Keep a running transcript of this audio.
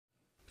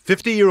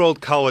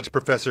50-year-old college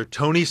professor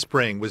Tony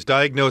Spring was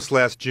diagnosed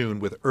last June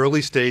with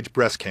early-stage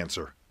breast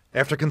cancer.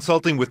 After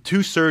consulting with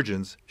 2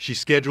 surgeons, she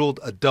scheduled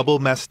a double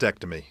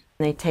mastectomy.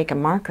 They take a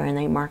marker and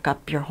they mark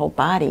up your whole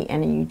body,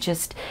 and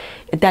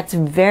that's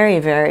very,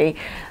 very,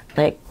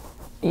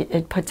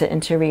 it puts it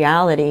into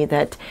reality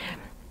that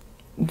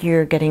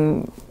you're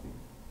getting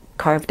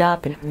carved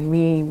up and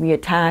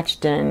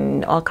reattached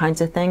and all kinds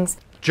of things.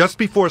 Just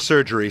before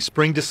surgery,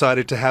 Spring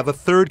decided to have a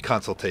third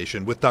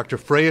consultation with Dr.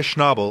 Freya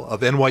Schnabel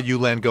of NYU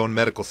Langone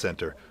Medical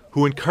Center,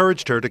 who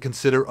encouraged her to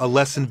consider a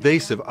less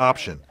invasive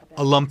option,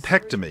 a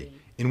lumpectomy,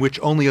 in which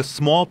only a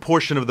small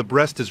portion of the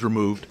breast is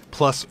removed,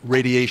 plus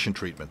radiation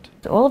treatment.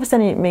 All of a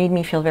sudden it made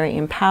me feel very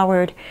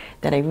empowered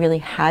that I really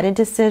had a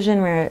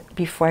decision, where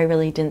before I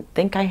really didn't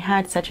think I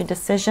had such a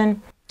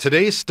decision.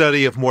 Today's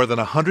study of more than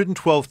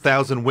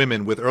 112,000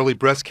 women with early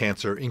breast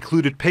cancer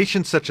included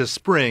patients such as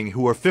Spring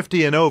who are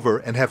 50 and over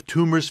and have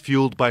tumors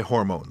fueled by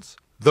hormones.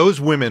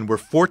 Those women were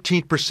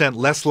 14%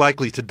 less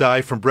likely to die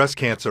from breast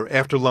cancer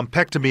after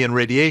lumpectomy and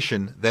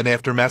radiation than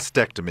after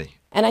mastectomy.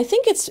 And I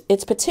think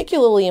it's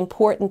particularly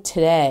important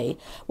today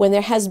when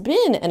there has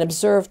been an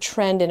observed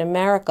trend in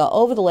America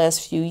over the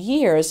last few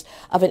years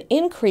of an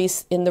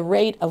increase in the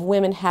rate of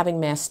women having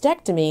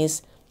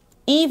mastectomies,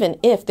 even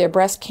if their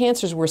breast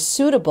cancers were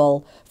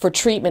suitable for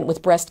treatment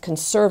with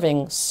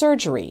breast-conserving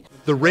surgery.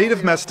 The rate of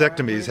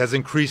mastectomies has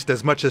increased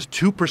as much as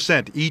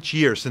 2% each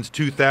year since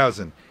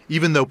 2000,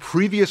 even though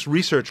previous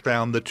research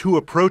found the 2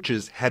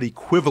 approaches had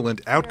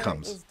equivalent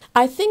outcomes.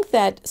 I think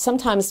that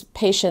sometimes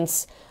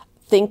patients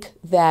think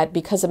that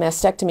because a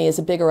mastectomy is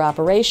a bigger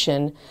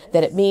operation,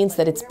 that it means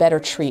that it's better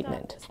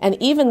treatment. And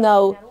even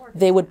though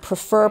they would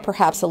prefer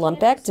perhaps a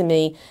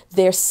lumpectomy,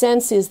 their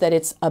sense is that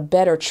it's a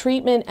better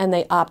treatment and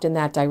they opt in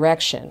that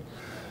direction.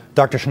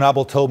 Dr.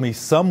 Schnabel told me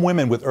some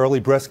women with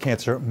early breast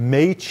cancer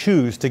may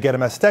choose to get a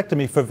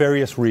mastectomy for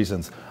various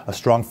reasons. A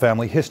strong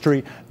family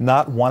history,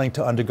 not wanting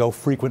to undergo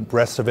frequent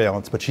breast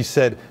surveillance. But she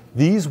said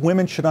these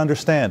women should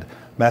understand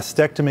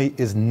mastectomy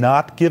is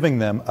not giving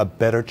them a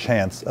better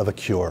chance of a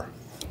cure.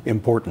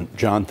 Important.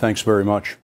 Jon, thanks very much.